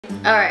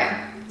All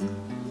right.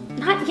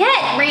 Not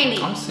yet,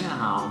 Randy. I'm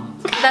Sam.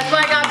 That's why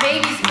I got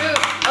baby's food.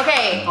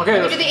 Okay,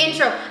 let me do the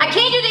intro. I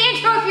can't do the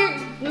intro if you're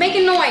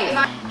making noise.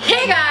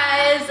 Hey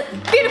guys,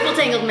 beautiful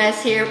tangled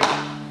mess here.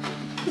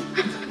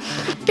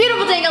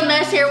 Beautiful tangled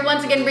mess here,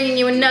 once again bringing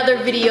you another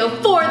video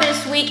for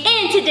this week.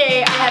 And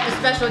today I have a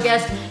special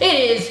guest. It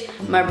is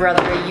my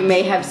brother. You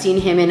may have seen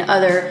him in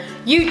other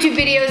YouTube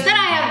videos that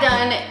I have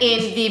done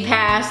in the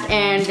past,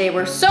 and they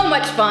were so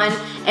much fun.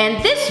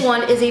 And this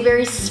one is a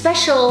very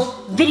special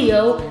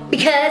video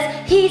because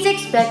he's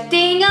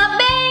expecting a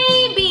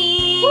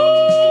baby.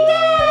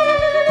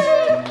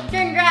 Yay!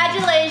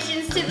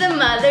 Congratulations to the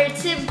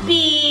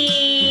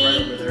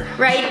mother-to-be.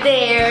 Right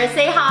there.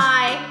 Say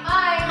hi.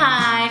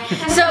 Hi.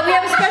 So we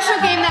have a special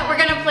game that we're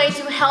gonna play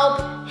to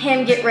help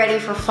him get ready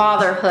for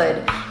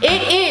fatherhood.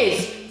 It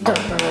is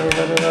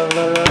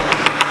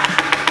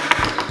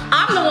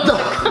I'm the one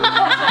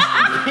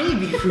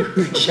Baby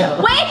food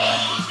challenge. Wait!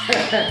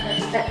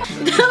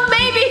 The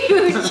baby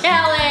food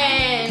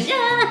challenge.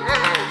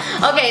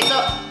 Okay, so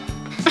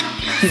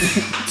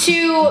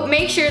to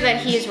make sure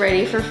that he is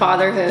ready for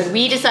fatherhood,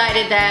 we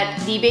decided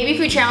that the baby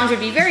food challenge would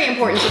be very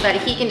important so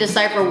that he can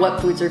decipher what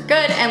foods are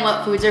good and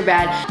what foods are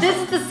bad. This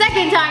is the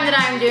second time that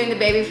I'm doing the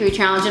baby food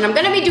challenge, and I'm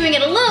gonna be doing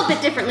it a little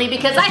bit differently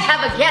because I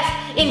have a guest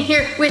in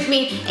here with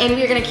me, and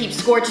we're gonna keep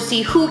score to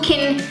see who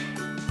can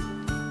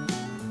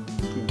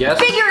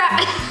figure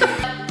out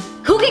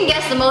who can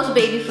guess the most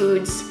baby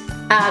foods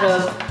out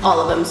of all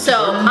of them.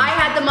 So I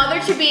had the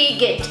mother-to-be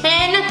get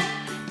 10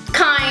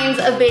 kinds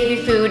of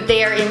baby food.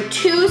 They are in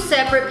 2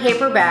 separate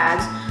paper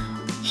bags.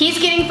 He's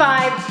getting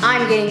 5,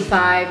 I'm getting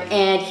 5,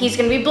 and he's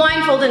gonna be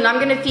blindfolded, and I'm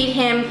gonna feed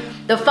him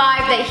the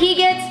 5 that he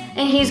gets,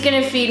 and he's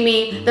gonna feed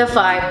me the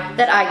 5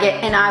 that I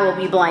get, and I will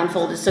be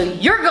blindfolded. So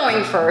you're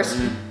going first.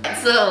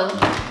 So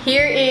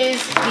here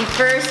is the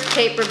first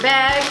paper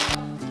bag.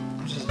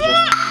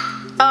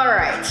 All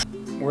right.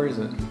 Where is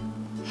it?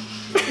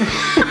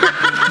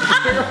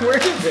 Where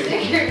is it?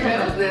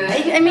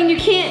 I mean, you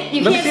can't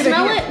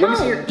smell it. No,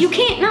 you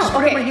can't. No. Just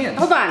put it in my hand.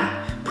 Hold on.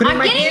 Put it in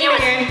my I'm getting you a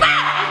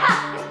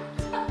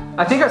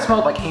I think I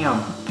smelled like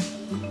ham.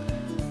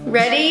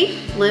 Ready?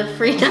 Live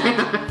free, die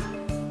hard.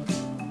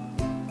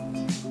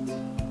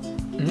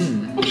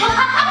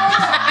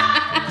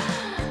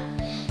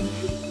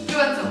 You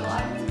want some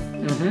water?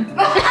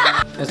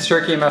 It's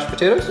turkey and mashed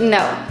potatoes?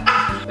 No.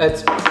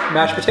 It's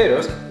mashed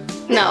potatoes.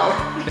 No.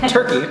 It's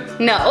turkey.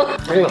 No.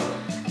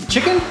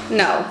 Chicken?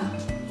 No.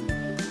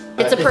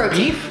 It's a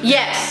protein. Beef?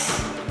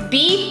 Yes.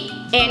 Beef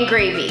and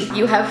gravy.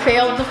 You have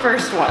failed the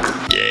first one.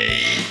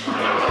 Yay.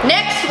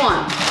 Next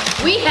one.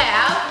 We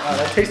have.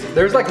 That tasted.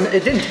 There's like.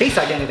 It didn't taste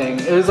like anything.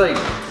 It was like.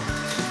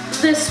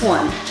 This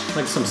one.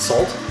 Like some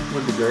salt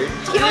would be great.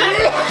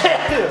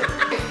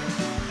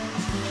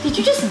 Did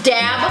you just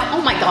dab?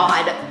 Oh my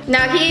God.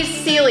 Now he's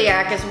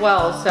celiac as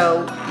well,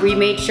 so we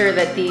made sure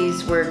that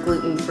these were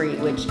gluten-free,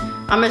 which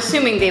I'm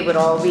assuming they would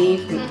all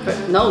be, but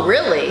no,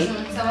 really.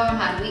 Some of them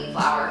had wheat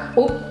flour.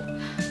 Oh.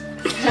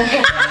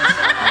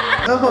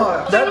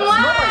 Oh, that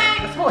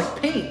smells like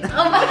paint.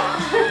 Oh my.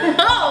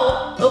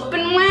 Oh,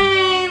 open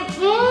wide.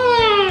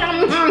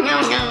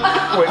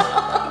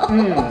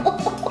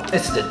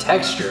 It's the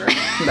texture.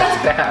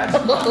 That's bad.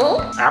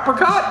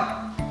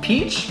 Apricot?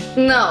 Peach?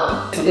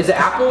 No. Is it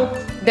apple?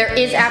 There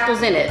is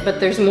apples in it, but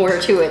there's more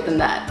to it than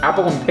that.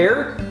 Apple and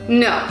pear?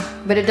 No,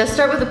 but it does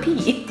start with a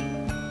P.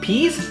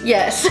 Peas?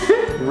 Yes.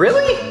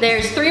 Really?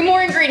 There's 3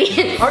 more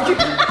ingredients. Aren't you?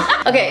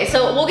 Okay,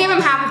 so we'll give him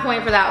half a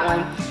point for that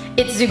one.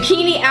 It's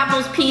zucchini,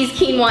 apples, peas,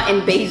 quinoa,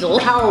 and basil.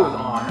 How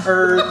on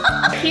earth?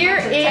 Here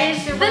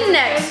is the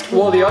next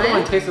one. Well, the other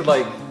one tasted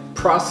like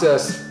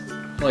processed,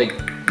 like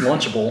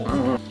Lunchable. I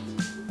don't know.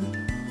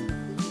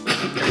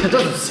 It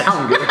doesn't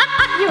sound good.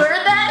 You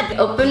heard that?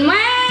 Open wide.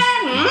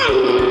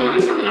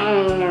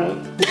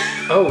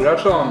 Oh,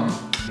 that's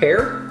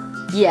pear?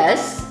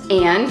 Yes,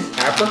 and?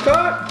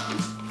 Apricot?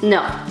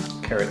 No.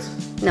 Carrots.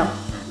 No.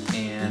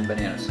 And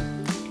bananas.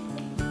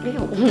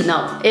 Ew,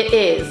 no, it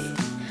is.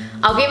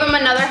 I'll give him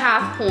another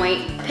half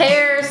point.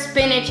 Pear,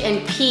 spinach,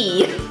 and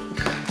pea.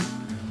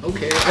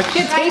 Okay, I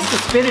can't taste the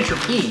spinach or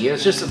pea.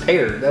 It's just a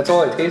pear. That's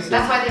all I tasted.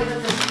 That's why they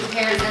put the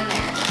pears in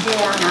there. For 2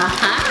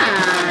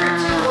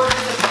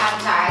 orders of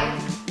auntie.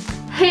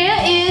 Here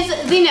is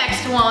the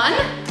next one.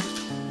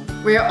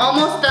 We are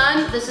almost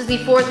done. This is the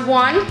 4th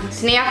one.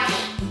 Snap.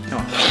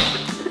 No.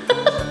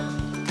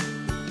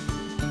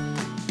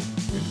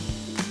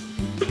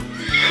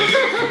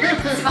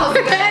 Smells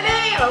good.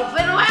 Ready?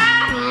 Open wide.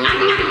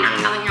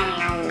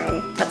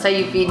 That's how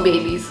you feed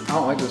babies. I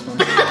don't like this one.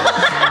 I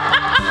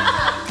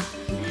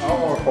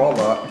don't want to swallow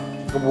that.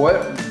 What?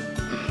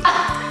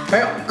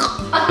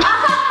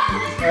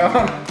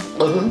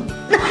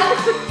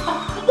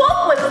 What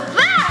was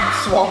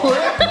that? Swallow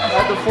it? I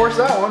had to force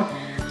that one.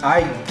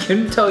 I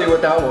couldn't tell you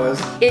what that was.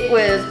 It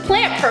was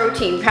plant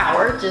protein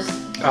powder, just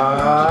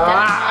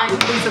it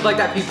tasted like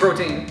that pea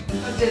protein.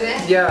 Oh, did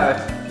it? Yeah.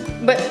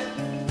 but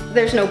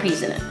there's no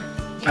peas in it.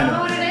 You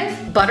know what it is?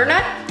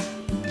 Butternut,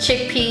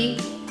 chickpea,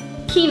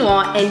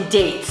 quinoa, and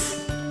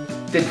dates.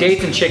 The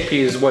dates and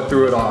chickpeas is what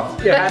threw it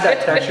off. It had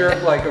that texture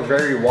of like a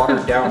very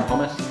watered down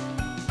hummus.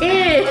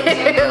 Ew.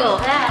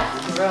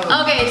 That's gross.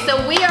 Okay,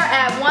 so we are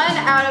at 1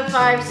 out of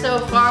 5 so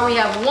far. We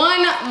have one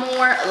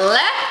more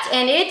left,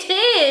 and it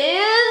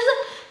is.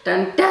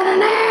 Dun, dun, dun, dun.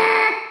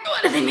 Why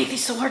do they make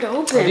these so hard to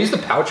open? Are these the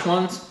pouch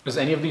ones? Was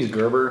any of these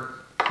Gerber?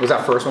 Was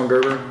that first one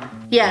Gerber?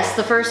 Yes,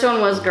 the first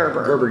one was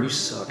Gerber. Gerber, you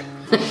suck.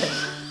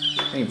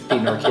 I ain't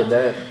feeding our kid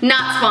that.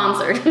 Not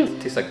sponsored.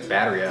 Tastes like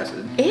battery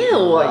acid. Ew.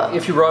 Like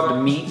if you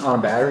rubbed meat on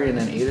a battery and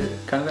then ate it,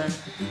 kind of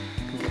thing.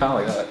 Kind of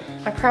like that.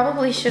 I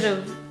probably should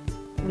have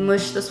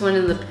mushed this one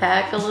in the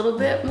pack a little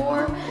bit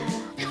more.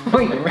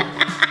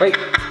 Wait,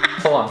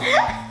 hold on.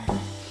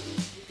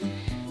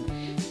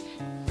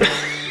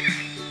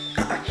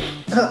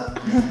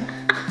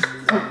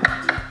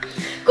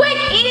 Quick,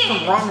 eat it!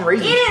 Some rotten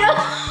raisins. Eat it!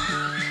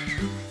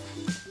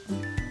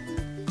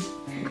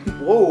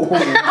 Whoa.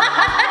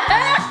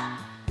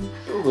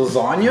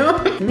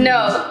 Lasagna?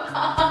 No.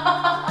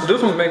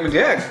 This one's making me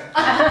gag.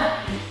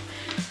 I'm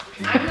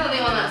the only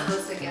one that's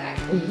supposed to gag.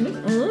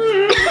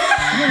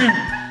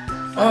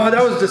 Oh,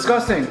 that was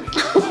disgusting.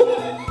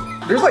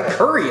 There's like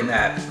curry in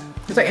that.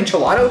 Is that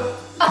enchilada?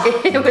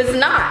 It was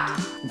not.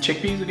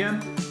 Chickpeas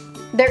again?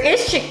 There is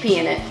chickpea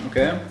in it.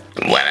 Okay.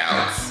 What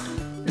else?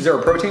 Is there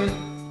a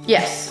protein?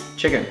 Yes.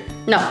 Chicken.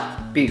 No.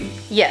 Beef.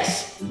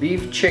 Yes.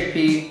 Beef,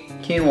 chickpea,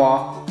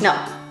 quinoa, No.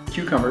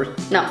 cucumbers.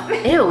 No.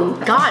 Ew.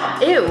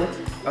 God. Ew.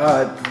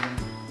 Uh,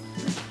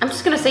 I'm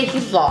just gonna say he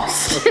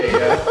lost. okay,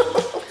 yeah.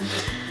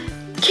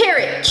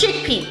 Carrot,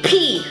 chickpea,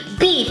 pea,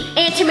 beef,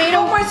 and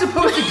tomato. How am I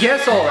supposed to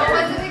guess all What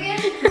that? was it again?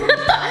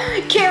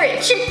 Carrot,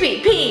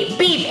 chickpea, pea,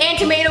 beef, and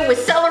tomato with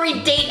celery,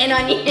 date, and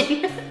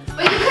onion.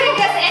 But you couldn't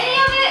guess any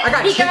of it? I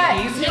got He got-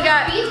 chickpeas. he There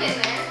got- was beef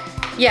in there.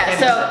 Yeah,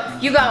 so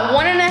you got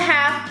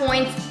 1.5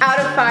 points out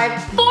of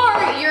 5 for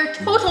your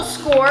total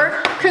score.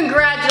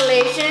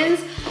 Congratulations.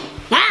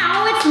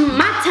 Now it's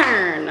my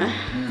turn.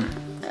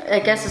 I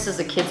guess this is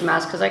a kid's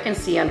mask because I can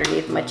see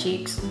underneath my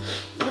cheeks.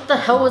 What the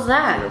hell was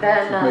that?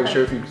 Make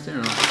sure if you can see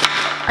them.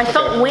 I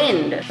felt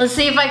wind. Let's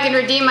see if I can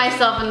redeem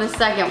myself in the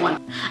second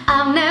one.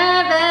 I'll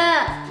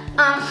never.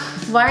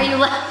 Why are you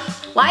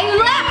laughing? Why are you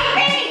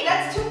laughing? Hey,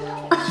 that's too much.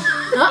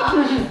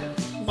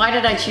 Why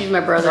did I choose my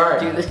brother All to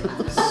do right. this?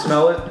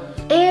 Smell it.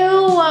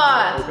 Ew.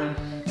 Open.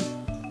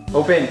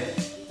 Open.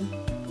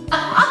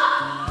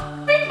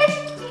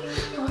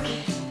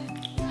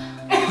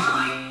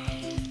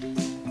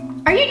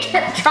 Are you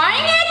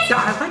trying it?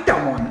 Yeah, I like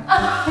that one.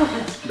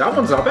 That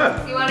one's not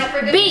bad. You want it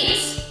for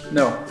Beets.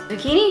 No.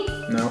 Zucchini.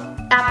 No.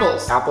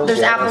 Apples. Apples, There's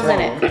yeah, apples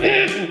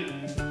that's in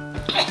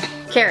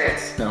it.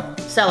 Carrots. No.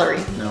 Celery.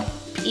 No.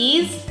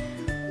 Peas.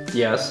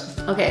 Yes.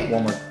 Okay.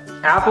 One more.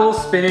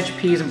 Apples, spinach,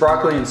 peas, and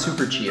broccoli, and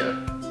super chia.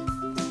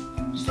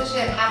 She said she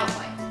didn't have a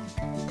point.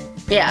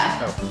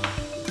 Yeah. Oh.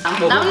 That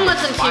one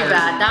wasn't too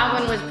bad. That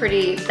one was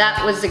pretty.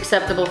 That was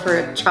acceptable for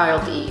a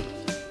child to eat.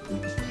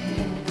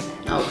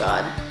 Oh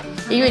God.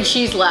 Even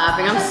she's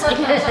laughing. I'm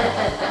scared.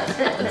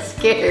 I'm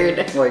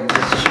scared. Like,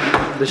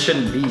 this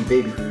shouldn't be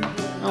baby food.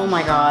 Oh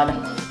my God.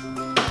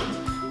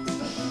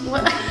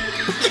 What?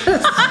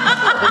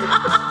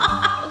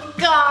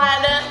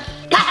 God.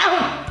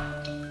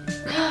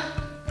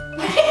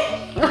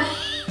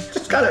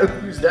 Just got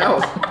oozed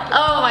out.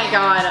 Oh my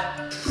God.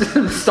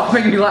 Stop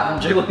making me laugh. I'm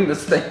jiggling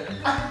this thing.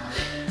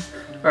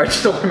 Alright,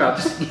 just open your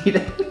mouth. Just eat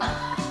it.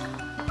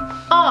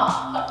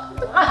 Oh.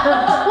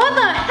 What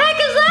the heck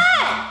is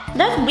that?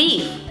 That's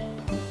beef,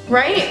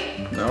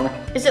 right? No.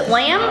 Is it I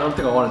lamb? don't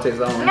think I want to taste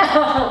that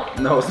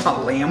one. No, it's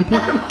not lamb.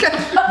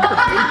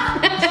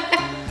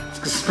 It's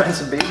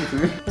expensive baby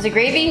food. Is it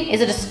gravy?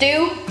 Is it a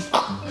stew?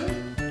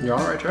 You're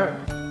on the right track.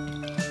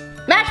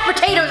 Mashed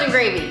potatoes and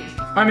gravy.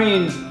 I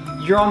mean,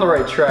 you're on the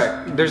right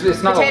track.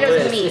 It's not Potatoes a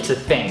and list, meat. it's a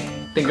thing.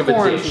 Think of a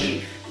Corned dish.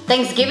 beef.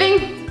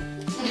 Thanksgiving?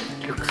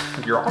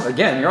 You're on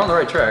the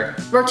right track.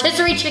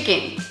 Rotisserie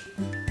chicken.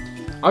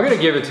 I'm gonna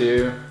give it to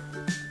you.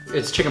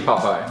 It's chicken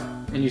pot pie.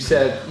 And you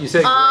said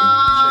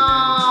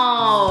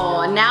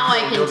Oh, now I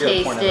can You'll get a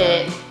taste point of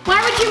it.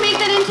 Why would you make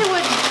that into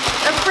a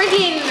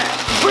freaking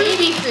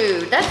baby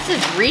food? That's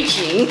just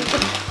reaching. In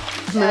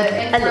front,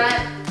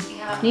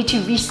 yeah. Need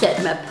to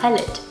reset my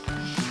palate.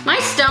 My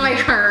stomach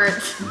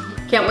hurts.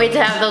 Can't wait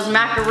to have those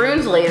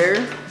macaroons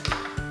later.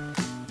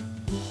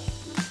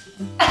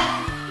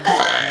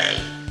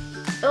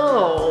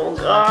 Oh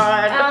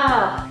God.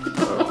 Uh-oh.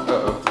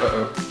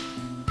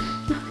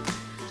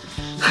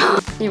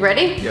 You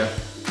ready? Yeah.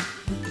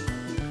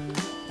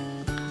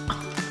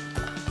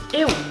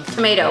 Ew,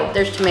 tomato.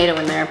 There's tomato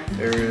in there.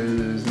 There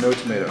is no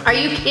tomato. Are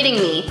you kidding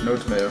me? No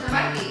tomato. There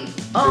might be.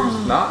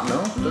 There's not,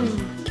 no?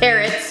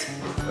 Carrots.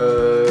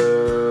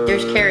 There's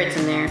There's carrots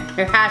in there.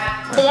 There has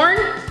corn.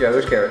 Yeah,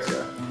 there's carrots,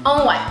 yeah.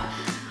 Oh what?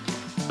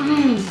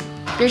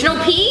 There's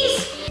no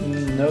peas?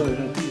 No, there's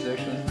no peas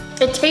actually.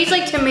 It tastes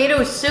like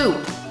tomato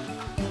soup.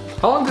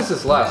 How long does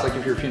this last? Like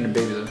if you're feeding a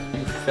baby,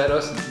 you fed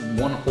us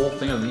one whole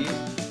thing of these?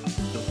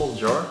 The whole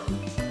jar?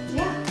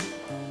 Yeah.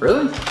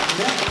 Really?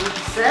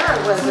 Sarah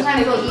was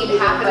Sometimes we'll eat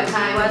half at a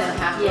time and then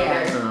half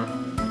Yeah. later.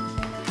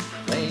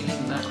 Ain't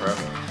eating that crap.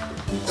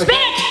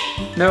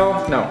 Spinach!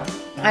 No, no.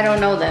 I don't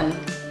know then.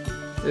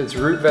 It's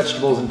root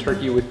vegetables and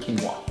turkey with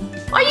quinoa.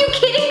 Are you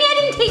kidding me? I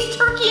didn't taste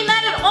turkey in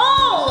that at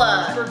all.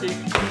 Turkey.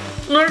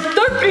 There's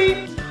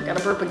turkey. I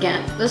gotta burp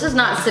again. This is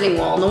not sitting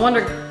well. No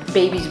wonder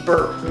babies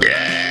burp.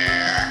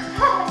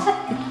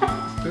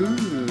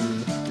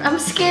 Ooh. I'm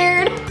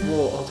scared.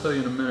 Well, I'll tell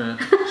you in a minute.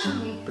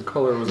 The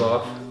color was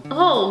off.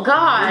 Oh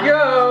God.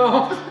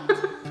 Go!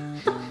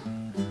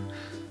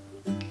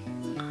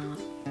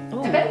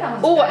 I bet that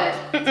Oh, one's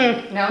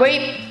good. No?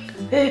 Wait.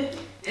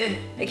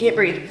 I can't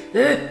breathe.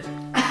 That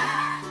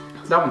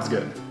one's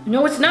good.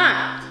 No, it's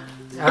not.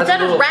 It Is has that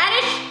a a little,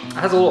 radish? It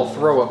has a little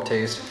throw-up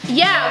taste.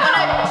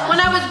 Yeah, when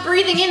I was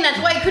breathing in, that's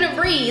why I couldn't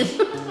breathe.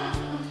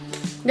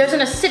 There's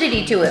an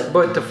acidity to it.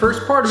 But the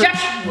first part of it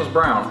Shush. was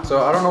brown,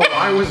 so I don't know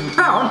why it was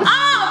brown.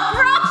 Oh,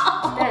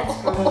 bro!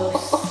 That's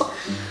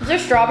gross. Is there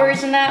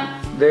strawberries in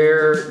that?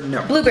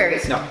 No.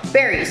 Blueberries? No.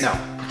 Berries? No.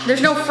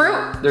 There's no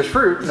fruit? There's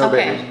fruit, no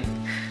Okay. berries.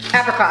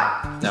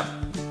 Apricot? No.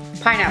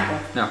 Pineapple?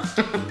 No.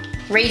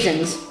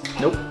 Raisins?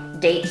 Nope.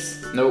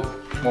 Dates? Nope.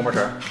 One more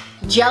try.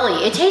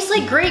 Jelly? It tastes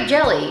like grape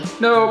jelly.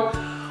 Nope.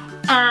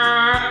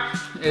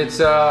 It's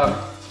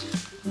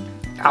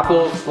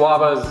apples,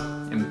 guavas,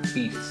 and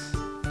beets.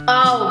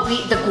 Oh,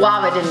 the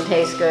guava didn't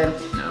taste good.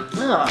 No.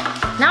 Ugh.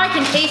 Now I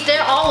can taste it,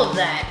 all of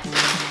that.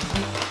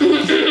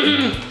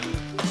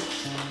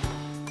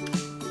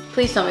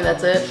 Please tell me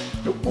that's it.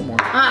 Nope, one more.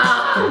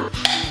 Ah.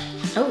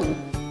 Oh.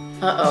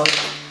 Uh-oh.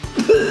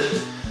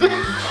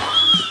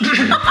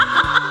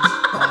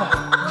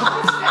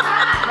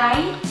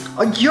 Right?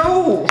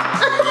 Yo!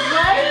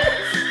 Right?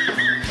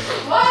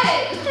 What?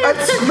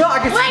 I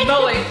can Wait.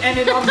 smell it,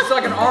 and I'm just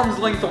like an arm's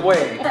length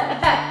away. I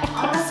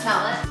want to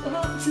smell it.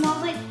 Oh, it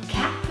smells like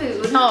cat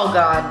food. Oh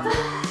God.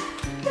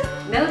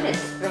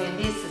 Notice,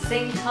 Randy, it's the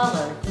same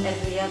color as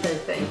the other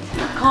thing.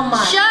 Come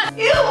on. Shut.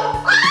 Ew.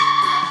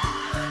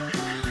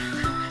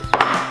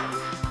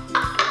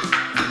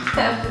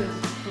 That was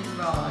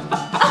wrong.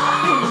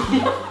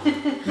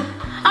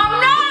 I'm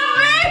not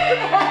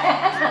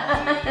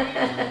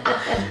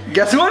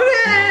Guess what it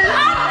is?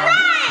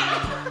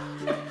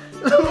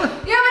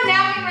 You have a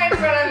napkin right in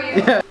front of you.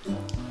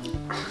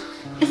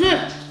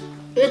 Yeah.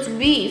 It's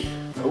beef.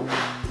 Nope.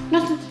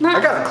 That's not.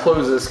 I gotta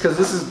close this because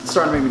this is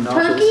starting to make me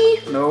nauseous.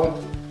 Turkey? No.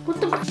 What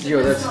the?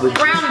 Yo, that's the.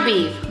 Ground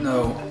beef.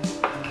 No.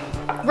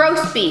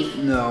 Roast beef.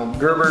 No.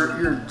 Gerber,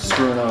 you're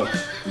screwing up.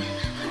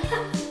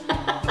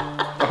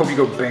 I hope you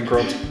go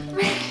bankrupt.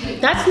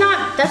 That's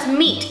not. That's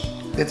meat.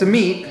 It's a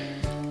meat.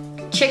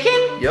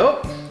 Chicken?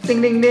 Yup.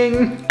 Ding, ding,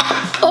 ding.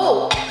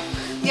 Oh.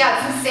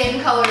 Yeah, it's the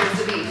same color as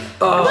the beef.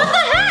 What the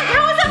heck?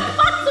 How is that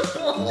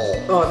possible?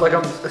 Oh, like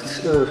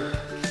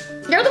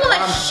You're the one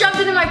that shoved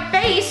it in my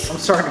face. I'm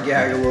starting to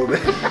gag a little bit.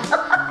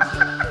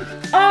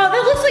 Oh,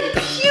 that looks like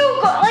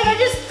puke. Like I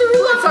just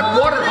threw up. It's like all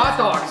water over hot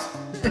dogs.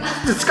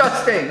 It's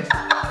disgusting.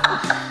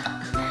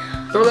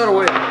 Throw that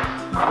away.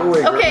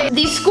 Away. Okay,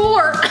 the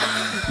score.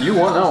 You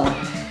won that one.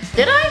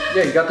 Did I?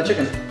 Yeah, you got the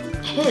chicken.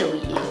 Hell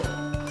yeah.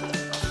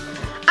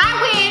 I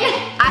win.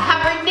 I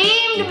have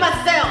redeemed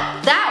myself.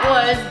 That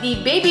was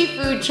the baby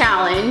food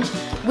challenge.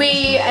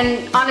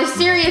 And on a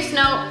serious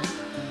note,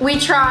 we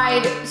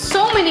tried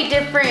so many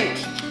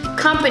different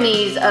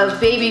companies of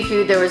baby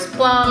food. There was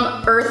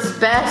Plum, Earth's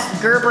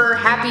Best, Gerber,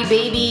 Happy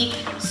Baby,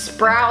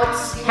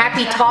 Sprouts,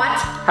 Happy Tot.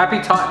 Happy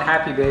Tot and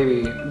Happy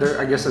Baby.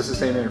 I guess it's the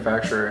same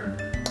manufacturer.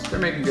 They're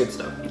making good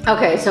stuff.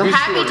 Okay, so These two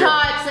Happy are good.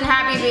 Tots and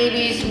Happy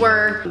Babies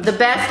were the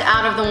best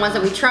out of the ones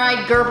that we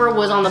tried. Gerber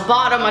was on the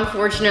bottom,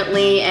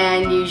 unfortunately,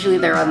 and usually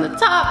they're on the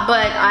top,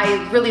 but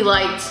I really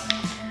liked,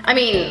 I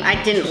mean,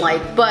 I didn't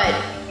like, but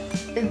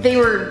they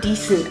were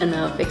decent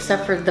enough,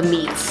 except for the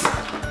meats.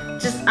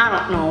 Just, I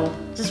don't know.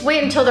 Just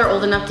wait until they're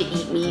old enough to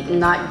eat meat and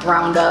not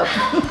ground up.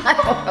 I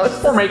don't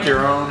know. Or make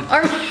your own.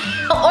 Or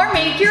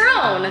make your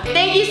own.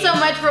 Thank you so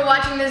much for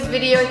watching this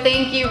video.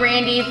 Thank you,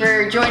 Randy,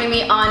 for joining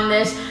me on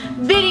this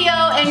video,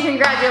 and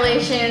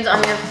congratulations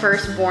on your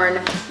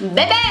firstborn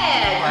baby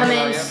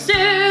coming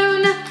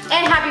soon.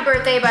 And happy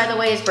birthday, by the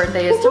way. His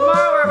birthday is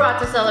tomorrow. We're about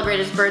to celebrate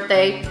his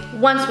birthday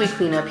once we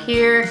clean up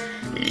here.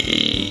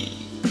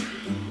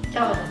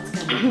 Oh,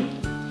 that's good.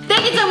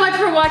 Thank you so much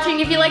for watching.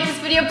 If you like this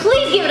video,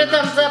 please give it a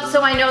thumbs up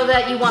so I know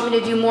that you want me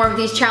to do more of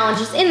these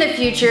challenges in the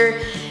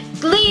future.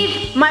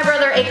 Leave my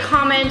brother a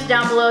comment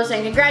down below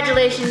saying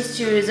congratulations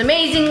to his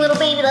amazing little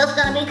baby that's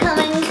gonna be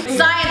coming.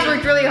 Science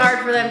worked really hard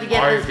for them to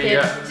get this kid.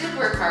 You did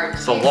work hard.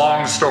 It's a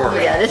long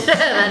story. Yeah,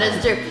 that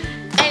is true.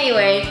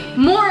 Anyway,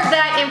 more of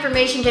that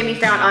information can be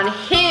found on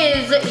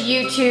his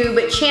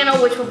YouTube channel,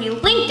 which will be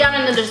linked down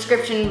in the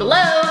description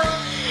below.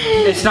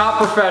 It's not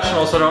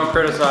professional, so don't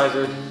criticize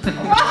it.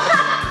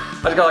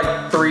 I just got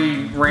like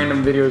 3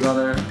 random videos on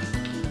there.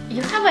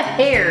 You have a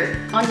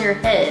hair on your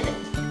head.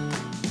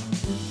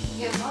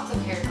 You have lots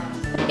of hair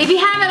on. If you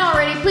haven't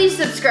already, please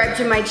subscribe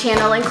to my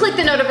channel and click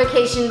the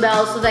notification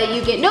bell so that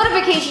you get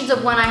notifications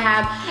of when I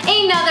have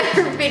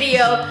another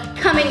video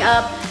coming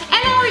up.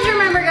 And always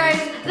remember,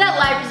 guys, that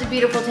life is a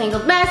beautiful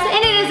tangled mess,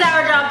 and it is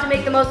our job to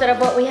make the most out of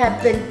what we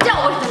have been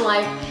dealt with in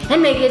life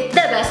and make it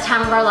the best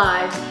time of our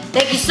lives.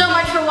 Thank you so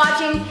much for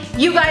watching.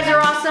 You guys are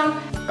awesome.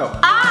 Oh.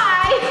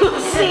 I will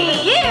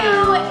see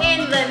you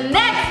in the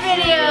next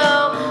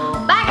video.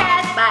 Bye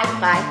guys. Bye,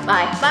 bye,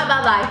 bye, bye,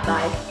 bye, bye,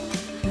 bye.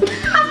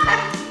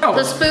 Oh.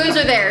 The spoons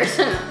are theirs.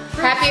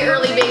 Happy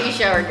early baby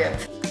shower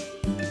gift.